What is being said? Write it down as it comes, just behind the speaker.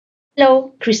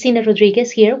Hello, Cristina Rodriguez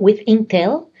here with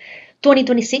Intel.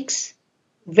 2026,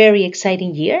 very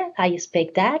exciting year. I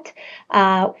expect that.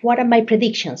 What are my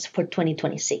predictions for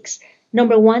 2026?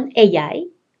 Number one, AI.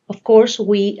 Of course,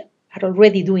 we are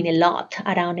already doing a lot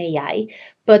around AI,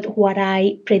 but what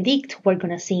I predict we're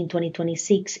going to see in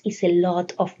 2026 is a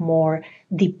lot of more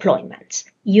deployments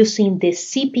using the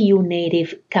CPU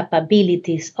native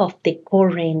capabilities of the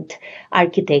current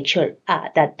architecture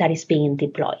that is being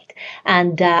deployed.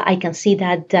 And I can see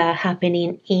that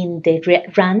happening in the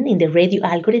in the radio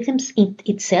algorithms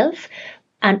itself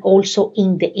and also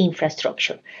in the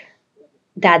infrastructure.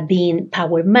 That being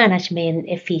power management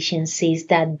efficiencies,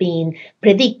 that being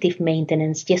predictive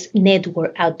maintenance, just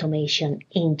network automation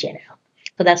in general.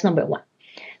 So that's number one.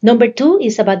 Number two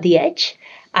is about the edge.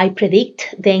 I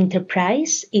predict the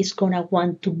enterprise is going to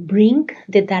want to bring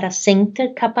the data center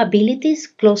capabilities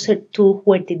closer to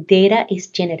where the data is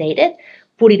generated,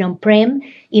 put it on-prem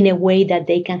in a way that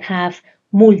they can have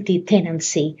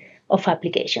multi-tenancy of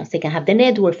applications. They can have the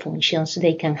network functions,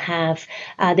 they can have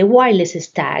the wireless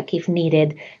stack if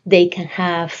needed, they can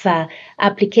have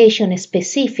application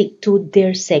specific to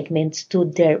their segments, to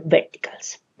their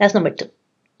verticals. That's number two.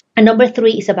 And number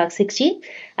three is about 6G.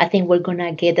 I think we're going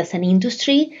to get as an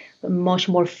industry much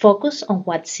more focus on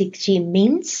what 6G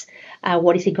means.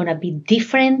 What is it going to be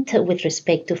different with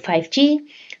respect to 5G?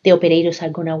 The operators are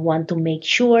going to want to make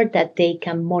sure that they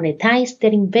can monetize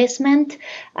their investment.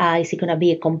 Is it going to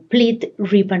be a complete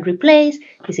rip and replace?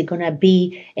 Is it going to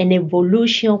be an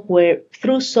evolution where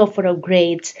through software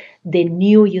upgrades, the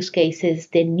new use cases,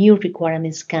 the new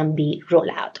requirements can be rolled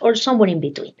out or somewhere in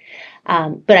between?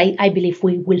 But I believe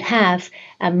we will have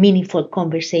meaningful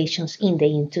conversations in the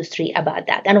industry about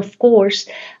that. And of course,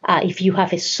 if you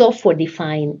have a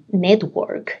software-defined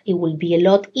network, it will be a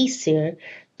lot easier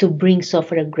to bring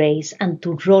software upgrades and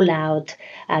to roll out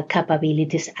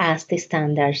capabilities as the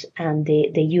standards and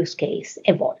the use case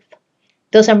evolve.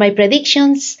 Those are my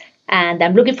predictions, and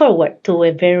I'm looking forward to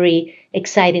a very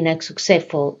exciting and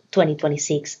successful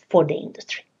 2026 for the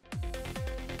industry.